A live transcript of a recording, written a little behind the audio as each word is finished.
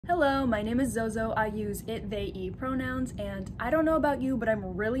Hello, my name is Zozo. I use it, they, e pronouns, and I don't know about you, but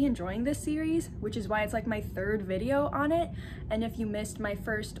I'm really enjoying this series, which is why it's like my third video on it. And if you missed my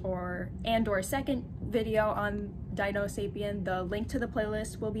first or second video on DinoSapien, the link to the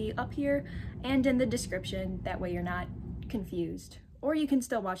playlist will be up here and in the description. That way you're not confused. Or you can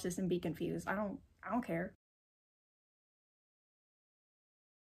still watch this and be confused. I don't care.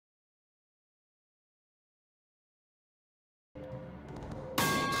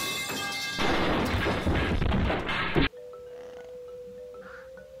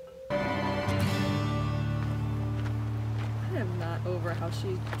 I'm not over how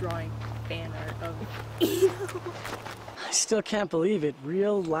she's drawing fan art of I still can't believe it.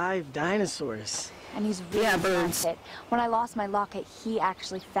 Real live dinosaurs. And he's really past it. When I lost my locket, he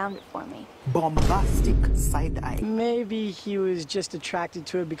actually found it for me. Bombastic side eye. Maybe he was just attracted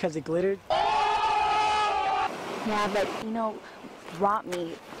to it because it glittered. Yeah, but brought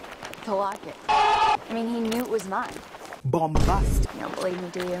me the locket. I mean, he knew it was mine. Bombastic. You don't believe me,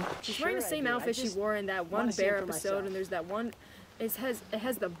 do you? She's wearing the same outfit she wore in that one bear episode, and there's that one. It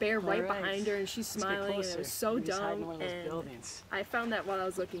has the bear right behind her, and she's smiling, and it was so dumb. And I found that while I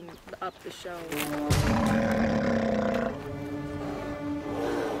was looking up the show.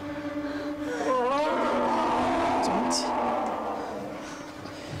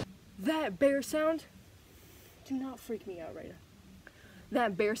 That bear sound. Do not freak me out right now.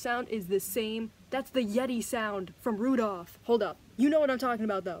 That bear sound is the same. That's the Yeti sound from Rudolph. Hold up. You know what I'm talking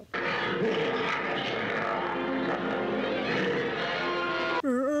about, though. I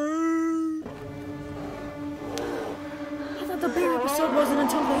thought the bear episode wasn't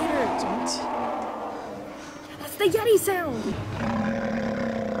until later. That's the Yeti sound.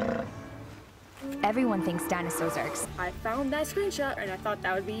 Everyone thinks dinosaurs are I found that screenshot, and I thought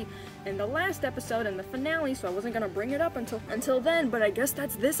that would be in the last episode and the finale, so I wasn't gonna bring it up until then, but I guess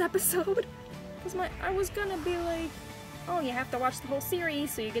that's this episode. Because I was gonna be like, oh, you have to watch the whole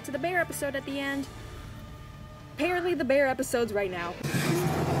series so you get to the bear episode at the end. Apparently the bear episode's right now.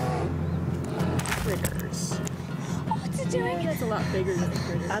 Critters. Oh, what's it doing? Yeah, that's a lot bigger than the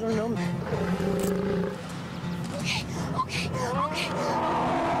critters. I don't know. Okay.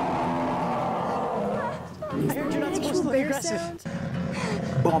 I heard you're not supposed to look aggressive.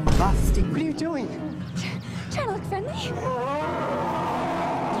 Bombastic. What are you doing? Trying to look friendly?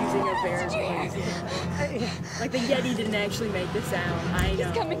 Using a bear's voice. Like the Yeti didn't actually make the sound. I know.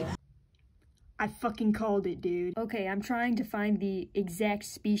 He's coming. I fucking called it, dude. Okay, I'm trying to find the exact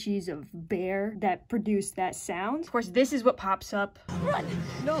species of bear that produced that sound. Of course, this is what pops up. Run!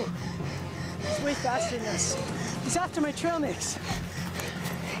 No. He's way faster than us. He's after my trail mix.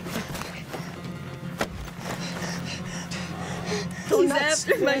 He's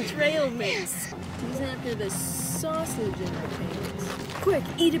after my trail mix. He's after the sausage in my pants. Quick,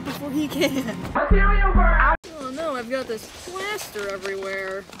 eat it before he can. Oh no, I've got this plaster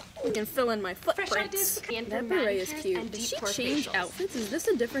everywhere. We can fill in my footprints. That beret is cute. Did she change outfits? Is this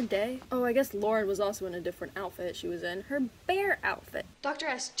a different day? Oh, I guess Lauren was also in a different outfit. She was in her bear outfit. Dr.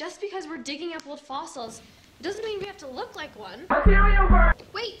 S, just because we're digging up old fossils, it doesn't mean we have to look like one.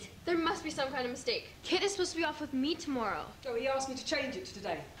 Wait, there must be some kind of mistake. Kit is supposed to be off with me tomorrow. Oh, he asked me to change it to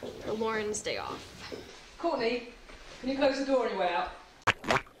today. For Lauren's day off. Courtney, can you close the door on your way out?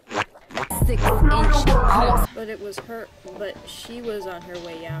 6 inches. But it was her. But she was on her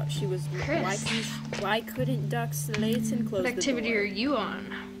way out. She was. Why couldn't Duck Slayton close What activity the door? are you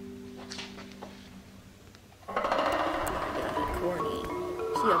on? Corny.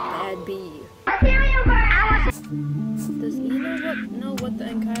 She a bad bee. Does Eno know what the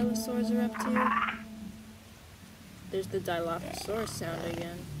ankylosaurs are up to? There's the Dilophosaurus sound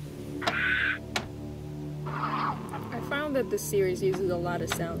again. I found that this series uses a lot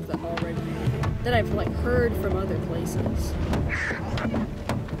of sounds that I've like heard from other places.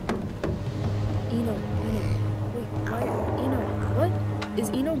 Eno, wait, why? Eno, what? Is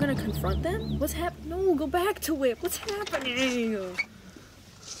Eno gonna confront them? What's happening? No, go back to it. What's happening?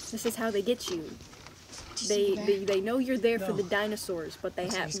 This is how they get you. They know you're there for the dinosaurs, but they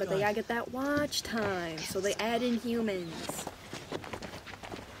gotta get that watch time, so they add in humans.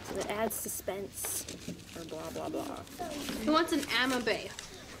 So it adds suspense, or blah blah blah. Who wants an amoeba?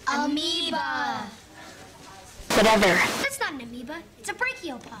 Amoeba. Whatever. That's not an amoeba. It's a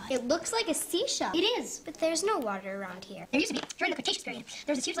brachiopod. It looks like a seashell. It is, but there's no water around here. There used to be. During the Cretaceous period,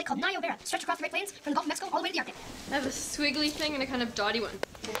 there was this huge lake called Niobrara, stretched across the Great Plains from the Gulf of Mexico all the way to the Arctic. I have a squiggly thing and a kind of dotty one.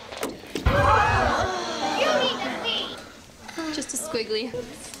 You need to see. Just a squiggly.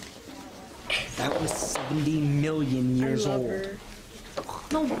 That was 70 million years I love old. her.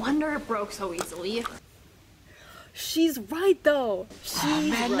 No wonder it broke so easily. She's right though. She's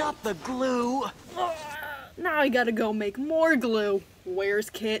Man, right. not the glue. Now I gotta go make more glue. Where's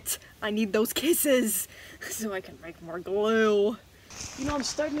Kit? I need those kisses so I can make more glue. You know, I'm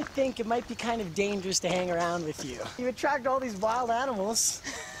starting to think it might be kind of dangerous to hang around with you. You attract all these wild animals.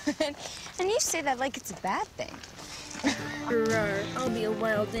 And you say that like it's a bad thing. I'll be a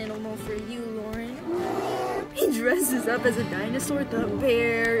wild animal for you, Lauren. He dresses up as a dinosaur. The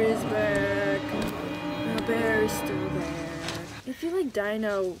bear is back. The bear is still there. If you like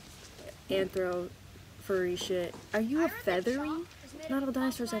dino, anthro, furry shit, are you a feathery? Not all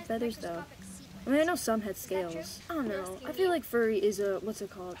dinosaurs have feathers though. I mean, I know some had scales. I don't know. I feel like furry is a, what's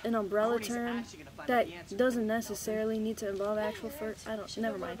it called? An umbrella term that doesn't necessarily need to involve actual fur. I don't,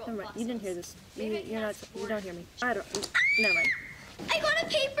 never mind. You didn't hear this. You don't hear me. Never mind. I got a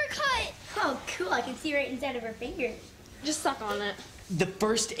paper cut! Oh, cool. I can see right inside of her finger. Just suck on it. The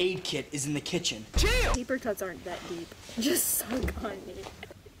first aid kit is in the kitchen. Paper cuts aren't that deep. Just suck on it.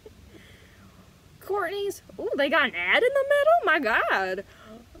 Courtney's. Ooh, they got an ad in the middle? My God.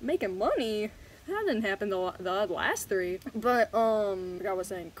 Making money. That didn't happen the last three. But, I forgot what I was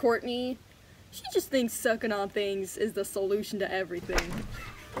saying. Courtney, she just thinks sucking on things is the solution to everything.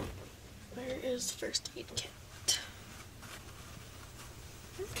 Where is the first aid kit?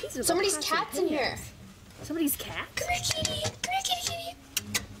 Somebody's cat's in here. Somebody's cat? Come here, kitty. Come here, kitty, kitty.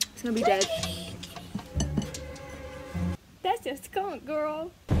 It's gonna be dead. Kitty, kitty. That's a skunk,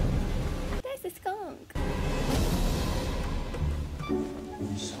 girl. That's a skunk.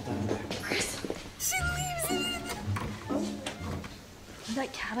 She leaves it.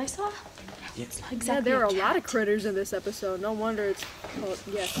 That cat I saw? Yes. Yeah, there are a lot of critters in this episode. No wonder it's called,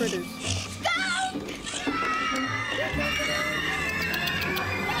 yeah, critters.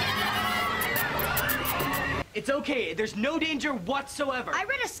 It's okay. There's no danger whatsoever. I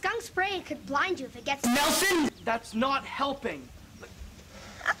read a skunk spray could blind you if it gets... Nelson, that's not helping.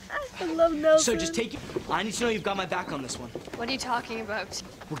 I love Nelson. So just take it. I need to know you've got my back on this one. What are you talking about?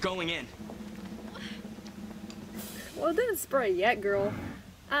 We're going in. Well, it didn't spray yet, girl.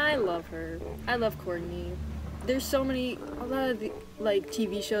 I love her. I love Courtney. There's so many, a lot of the, like,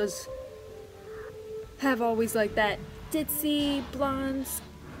 TV shows have always, like, that ditzy, blonde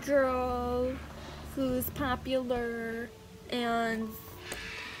girl who's popular and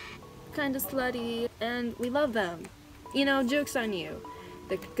kind of slutty, and we love them. You know, joke's on you.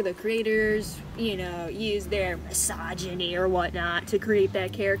 The creators, you know, use their misogyny or whatnot to create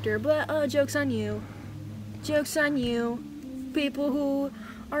that character, but joke's on you. Joke's on you. People who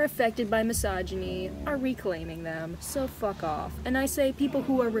are affected by misogyny are reclaiming them, so fuck off. And I say people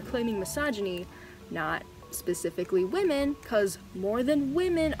who are reclaiming misogyny, not specifically women, because more than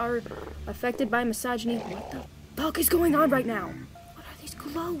women are affected by misogyny. What the fuck is going on right now? What are these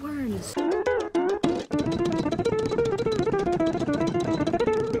glowworms?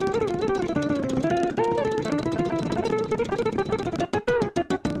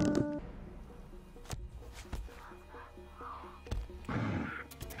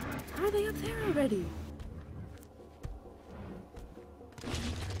 How are they up there already?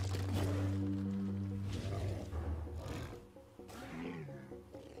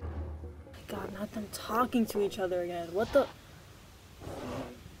 God, not them talking to each other again. What the?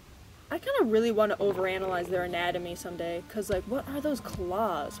 I kind of really want to overanalyze their anatomy someday, because, like, what are those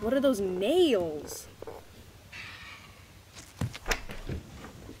claws? What are those nails?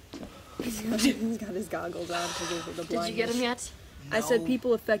 He's got his goggles on because of the blindness. Did you get him yet? I said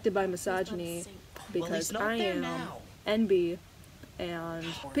people affected by misogyny because I am NB, and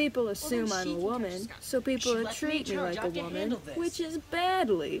people assume I'm a woman, so people treat me like a woman, which is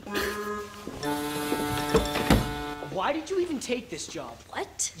badly. Why did you even take this job?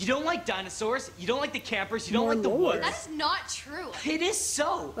 What? You don't like dinosaurs, you don't like the campers, you don't More like the lore. woods. That's not true. It is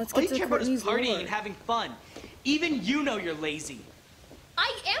so. Let's All get you to care about is Courtney's partying lore. and having fun. Even you know you're lazy.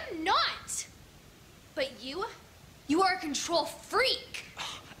 I am not. But you are a control freak.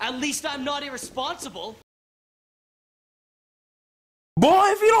 At least I'm not irresponsible. Boy,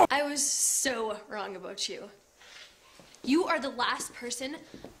 if you don't... I was so wrong about you. You are the last person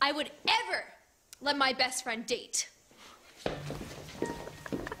I would ever let my best friend date.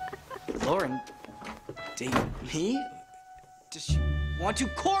 Lauren, date me? Does she want to?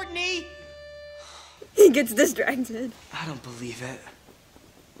 Courtney! He gets distracted. I don't believe it.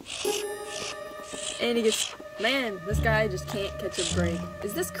 And he gets, man, this guy just can't catch a break.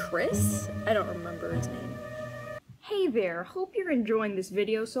 Is this Chris? I don't remember his name. Hey there, hope you're enjoying this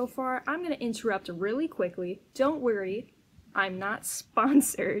video so far. I'm gonna interrupt really quickly. Don't worry, I'm not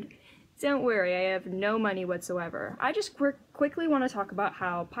sponsored. Don't worry, I have no money whatsoever. I just quickly want to talk about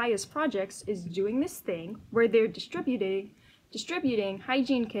how Pious Projects is doing this thing where they're distributing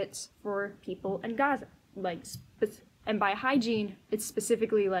hygiene kits for people in Gaza. And by hygiene, it's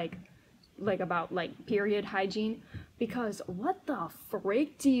specifically like about like period hygiene, because what the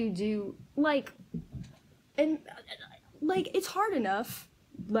frick do you do? It's hard enough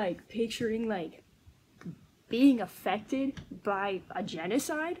picturing being affected by a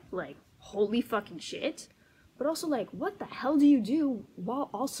genocide, holy fucking shit. But also, what the hell do you do while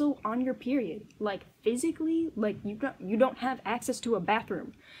also on your period? Physically, you don't have access to a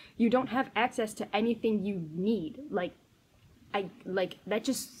bathroom. You don't have access to anything you need. That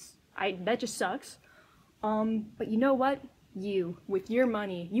just sucks. But you know what? You, with your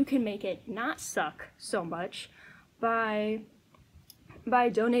money, you can make it not suck so much by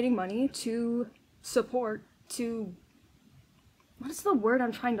donating money to support, to, what's the word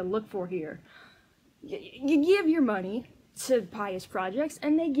I'm trying to look for here? You give your money to Pious Projects,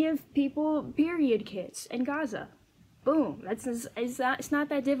 and they give people period kits in Gaza. Boom. It's not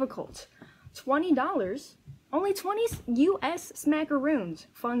that difficult. $20, only 20 US smackaroons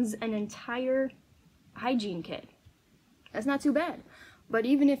funds an entire hygiene kit. That's not too bad. But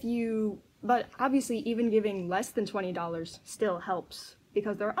obviously even giving less than $20 still helps,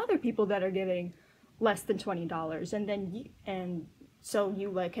 because there are other people that are giving less than $20, so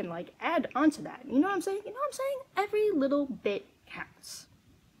you can add onto that. You know what I'm saying? Every little bit counts.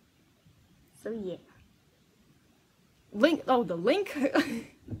 So yeah. The link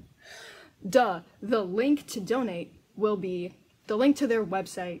the link to donate will be, the link to their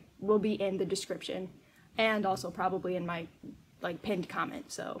website will be in the description, and also probably in my pinned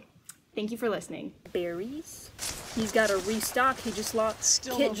comment. So thank you for listening. Berries. He's got to restock. He just lost.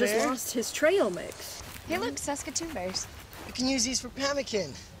 Kit just lost his trail mix. Hey, look, Saskatoon berries. You can use these for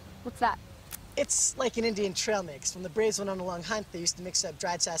pemmican. What's that? It's like an Indian trail mix. When the Braves went on a long hunt, they used to mix up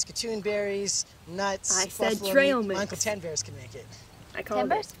dried Saskatoon berries, nuts, I said buffalo trail meat. mix. My Uncle Ten Bears can make it. I called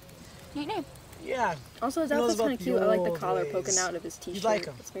Bears? it. Neat name. Yeah. Also, his He knows outfit's kind of about cute. the I like the old collar ways. poking out of his t-shirt. You'd like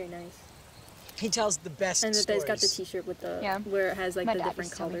him. It's very nice. He tells the best And that stories. he's got the t-shirt with the Yeah. where it has My the dad different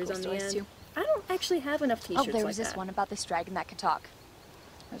used to tell me colors cool on the stories, end. too. I don't actually have enough t-shirts Oh, there was like this that. one about this dragon that could talk.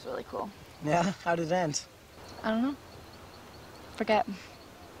 It was really cool. Yeah? How'd it end? I don't know. Forget.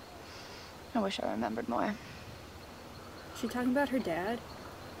 I wish I remembered more. Is she talking about her dad?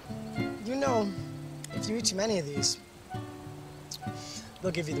 You know, if you eat too many of these,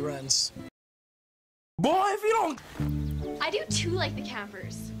 they'll give you the runs. Boy, if you don't... I do too like the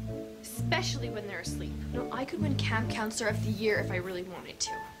campers, especially when they're asleep. I could win Camp Counselor of the Year if I really wanted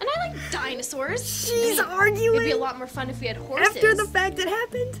to. And I like dinosaurs. She's arguing. It'd be a lot more fun if we had horses. After the fact it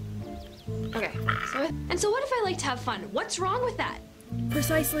happened? Okay, so what if I like to have fun? What's wrong with that?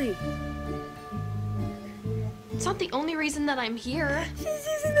 Precisely. It's not the only reason that I'm here. She's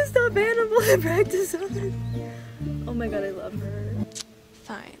using the stuffed animal to practice on. Oh my god, I love her.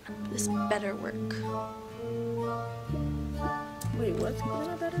 Fine, this better work. Wait, what's going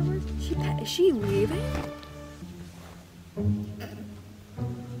on better work? Is she leaving?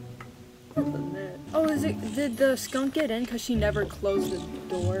 Oh, did the skunk get in because she never closed the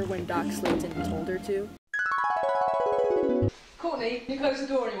door when Doc Slayton told her to? Courtney, can you close the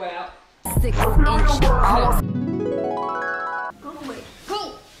door on your way out? 6-inch. Go away.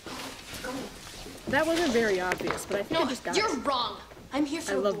 Go! That wasn't very obvious, but I think I just got You're it. wrong. I'm here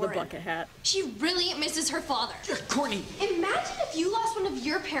for I love Lauren. the bucket hat. She really misses her father. Courtney. Imagine if you lost one of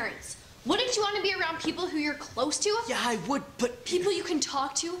your parents. Wouldn't you want to be around people who you're close to? Yeah, I would, but... People you can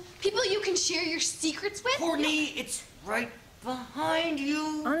talk to? People you can share your secrets with? Courtney, it's right behind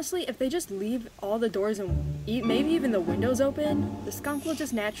you. Honestly, if they just leave all the doors and maybe even the windows open, the skunk will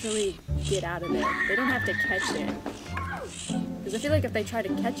just naturally get out of there. They don't have to catch it. Because I feel like if they try to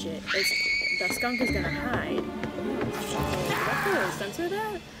catch it, the skunk is gonna hide. So, do I have to censor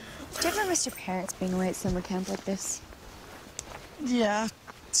that? Do you ever miss your parents being away at summer camp like this? Yeah,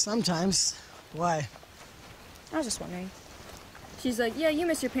 sometimes. Why? I was just wondering. She's like, yeah, you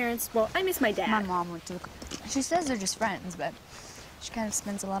miss your parents. Well, I miss my dad. My mom went to the... She says they're just friends, but she kind of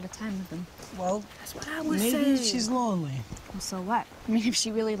spends a lot of time with them. Well, That's what I was maybe saying. she's lonely. Well, so what? I mean, if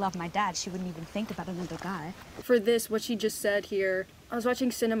she really loved my dad, she wouldn't even think about another guy. For this, what she just said here, I was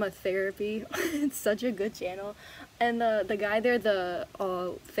watching Cinema Therapy. It's such a good channel. And the guy there, the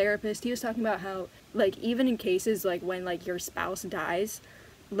therapist, he was talking about how, even in cases, when, your spouse dies,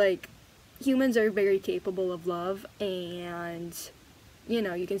 humans are very capable of love, and,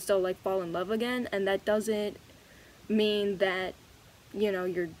 you can still, fall in love again, and that doesn't mean that,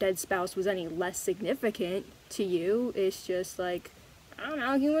 your dead spouse was any less significant to you. It's just, I don't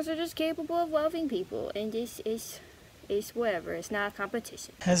know, humans are just capable of loving people, and this is whatever. It's not a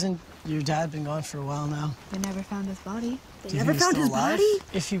competition. Hasn't your dad been gone for a while now? They never found his body. They never found his body?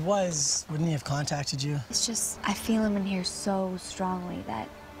 If he was, wouldn't he have contacted you? It's just, I feel him in here so strongly that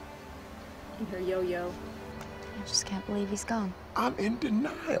In her yo-yo. I just can't believe he's gone. I'm in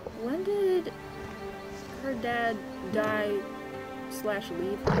denial. When did her dad die /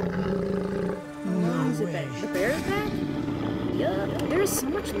 leave? No it way. back? The bear's back? Yeah. There's so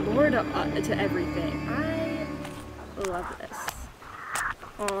much lore to everything. I love this.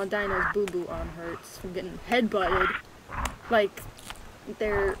 Aw, Dino's boo-boo arm hurts from getting headbutted. Like,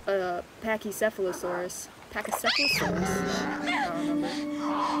 they're Pachycephalosaurus. Pachycephalosaurus? I don't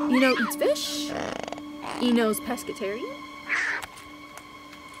remember. Eno eats fish. Eno's pescatarian.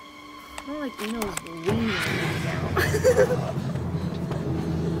 I don't like Eno's wing right now.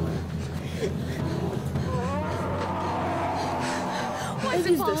 Why is I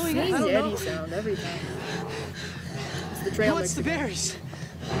it use the following us? same Eddie sound every time. It's the trail What's the Mexican. bears?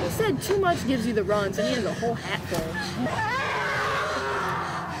 He said too much gives you the runs, and he has a whole hat full.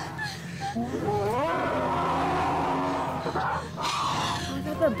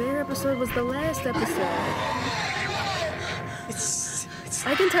 I thought the bear episode was the last episode. It's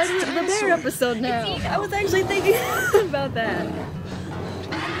I can title it the bear episode now. I was actually thinking about that.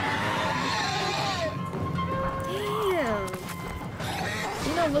 Damn.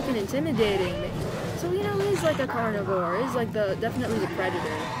 You know, looking intimidating. So you know, he's like a carnivore. He's like definitely the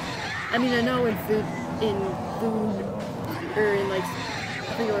predator. I mean, I know in food, or in like,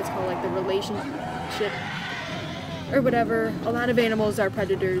 I forget what it's called, like the relationship or whatever. A lot of animals are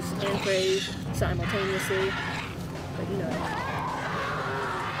predators and prey simultaneously. But you know,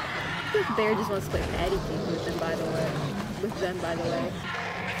 I think the bear just wants to play patty cake with them. By the way.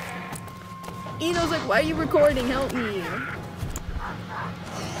 Eno's like, why are you recording? Help me.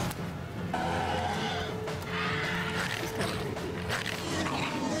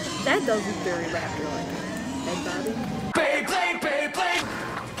 That does look very raptor-like. Head bobbing. Beyblade!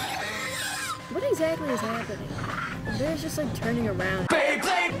 What exactly is happening? The bear's just like turning around.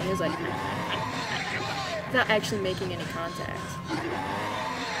 Beyblade! And he's like, without actually making any contact.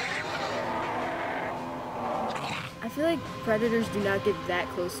 I feel like predators do not get that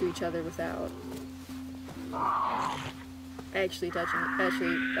close to each other without actually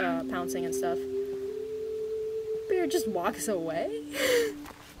pouncing and stuff. Bear just walks away.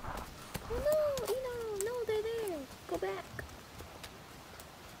 Oh no, no, they're there. Go back.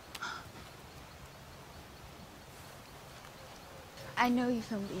 I know you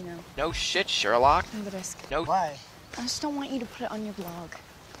filmed Eno. No shit, Sherlock. Give me the disc. No. Why? I just don't want you to put it on your blog.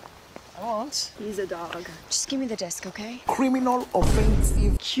 I won't. He's a dog. Just give me the disc, okay? Criminal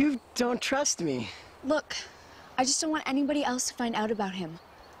offensive. You don't trust me. Look, I just don't want anybody else to find out about him.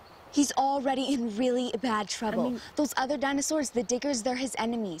 He's already in really bad trouble. Those other dinosaurs, the diggers, they're his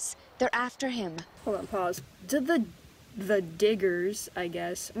enemies. They're after him. Hold on, pause. Did the diggers, I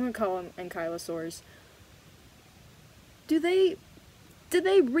guess, I'm gonna call them ankylosaurs. Did they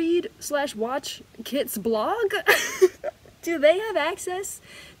read / watch Kit's blog? Do they have access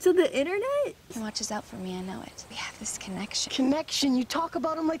to the internet? He watches out for me, I know it. We have this connection. Connection? You talk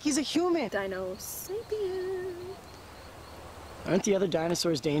about him like he's a human. DinoSapien. Aren't the other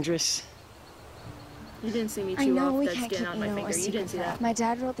dinosaurs dangerous? You didn't see me I chew know off we that can't skin keep on my Eno a finger. You secret didn't see that. forever. My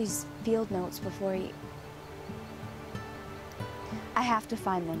dad wrote these field notes before he... I have to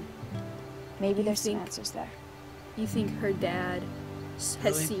find them. Maybe there's some answers there. You think her dad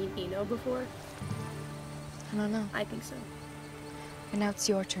has seen Eno before? I don't know. I think so. But now it's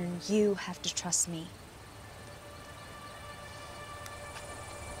your turn. You have to trust me.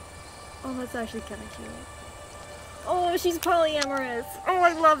 Oh, that's actually kind of cute. Oh, she's polyamorous. Oh,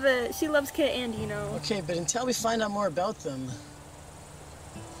 I love it. She loves Kit and Eno. Okay, but until we find out more about them,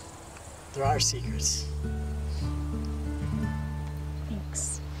 there are secrets.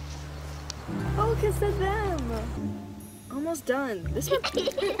 Thanks. Oh, kiss at them. Almost done. This one.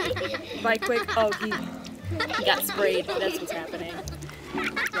 By quick. Oh, he got sprayed. That's what's happening.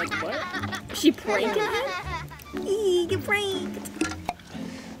 Like what? Is she pranking him? Eee, get pranked.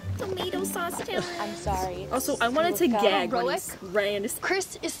 Tomato sauce challenge. I'm sorry. Also, I wanted to gag when he ran his.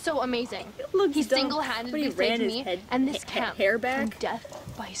 Chris is so amazing. Looks He dumb. single-handedly When he ran saved his me head, and this camp hair back. from death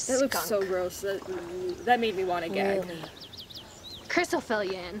by That skunk. looks so gross. That made me want to gag. Really? Chris will fill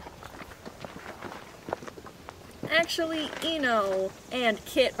you in. Actually, Eno and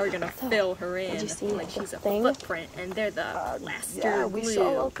Kit are gonna fill her in Did you see like the she's a thing? footprint, and they're the plaster Yeah, we glue.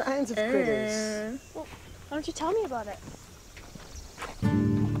 saw all kinds of critters. Why don't you tell me about it?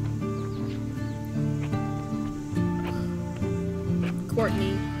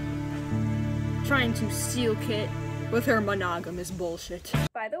 Courtney trying to seal Kit with her monogamous bullshit.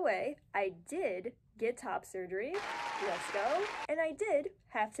 By the way, I did get top surgery. Let's go. And I did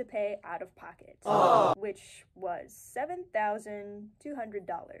have to pay out of pocket, which was $7,200,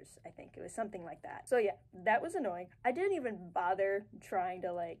 I think. It was something like that. So yeah, that was annoying. I didn't even bother trying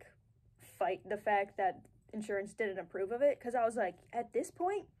to like fight the fact that insurance didn't approve of it, because I was like, at this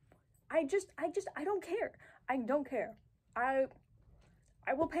point, I don't care. I don't care. I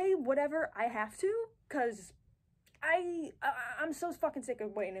will pay whatever I have to, because I'm so fucking sick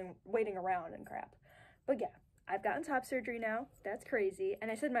of waiting around and crap. But yeah, I've gotten top surgery now. That's crazy. And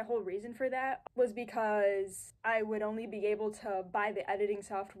I said my whole reason for that was because I would only be able to buy the editing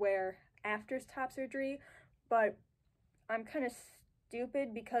software after top surgery, but I'm kind of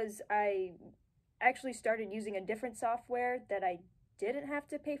stupid because I actually started using a different software that I didn't have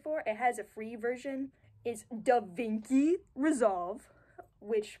to pay for. It has a free version. It's DaVinci Resolve,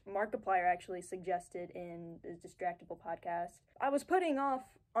 which Markiplier actually suggested in his Distractable podcast. I was putting off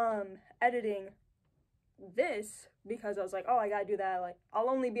editing this because I was like, oh, I gotta do that. Like, I'll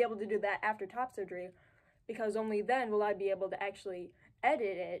only be able to do that after top surgery, because only then will I be able to actually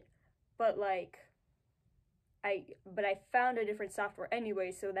edit it. But like, I found a different software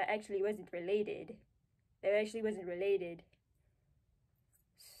anyway, so that actually wasn't related.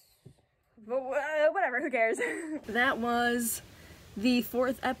 But whatever, who cares? That was the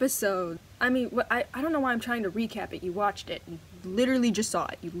 4th episode. I mean, I don't know why I'm trying to recap it. You watched it. You literally just saw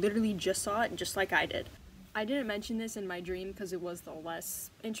it. You literally just saw it, just like I did. I didn't mention this in my dream because it was the less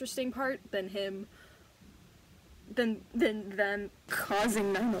interesting part than them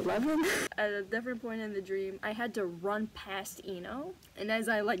causing 9/11. At a different point in the dream, I had to run past Eno, and as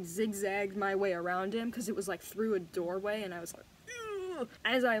I like zigzagged my way around him, because it was like through a doorway, and I was like, ugh!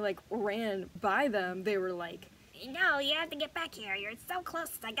 As I like ran by them, they were like, no, you have to get back here. You're so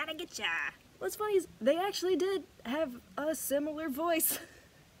close. I gotta get ya. What's funny is they actually did have a similar voice.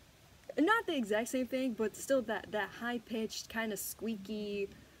 Not the exact same thing, but still that high-pitched, kind of squeaky,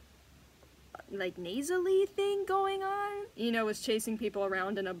 like nasally thing going on. Eno was chasing people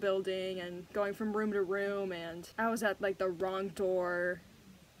around in a building and going from room to room, and I was at like the wrong door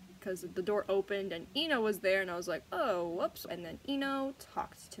because the door opened and Eno was there, and I was like, oh, whoops. And then Eno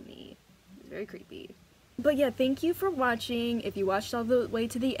talked to me. It was very creepy. But yeah, thank you for watching. If you watched all the way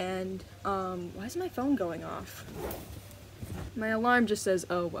to the end, why is my phone going off? My alarm just says,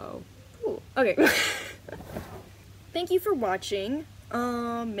 oh, whoa. Cool. Okay. Thank you for watching.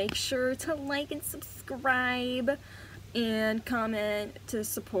 Make sure to like and subscribe and comment to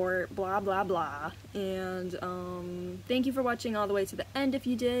support, blah, blah, blah. And, thank you for watching all the way to the end if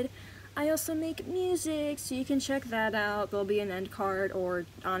you did. I also make music, so you can check that out. There'll be an end card, or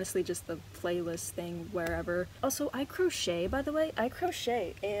honestly just the playlist thing wherever. Also, I crochet, by the way. I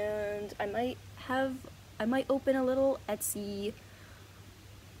crochet, and I might open a little Etsy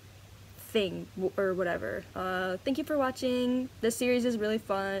thing or whatever. Thank you for watching. This series is really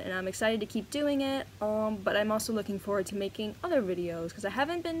fun, and I'm excited to keep doing it. But I'm also looking forward to making other videos because I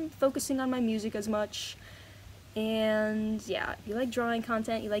haven't been focusing on my music as much. And yeah, if you like drawing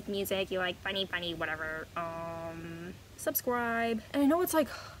content, you like music, you like funny, whatever, subscribe. And I know it's like,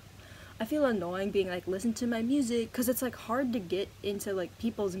 I feel annoying being like, listen to my music, because it's like hard to get into like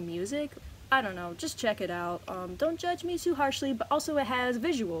people's music. I don't know, just check it out. Don't judge me too harshly, but also it has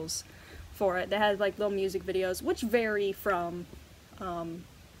visuals for it. That has like little music videos, which vary from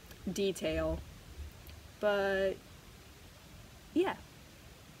detail. But yeah,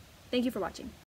 thank you for watching.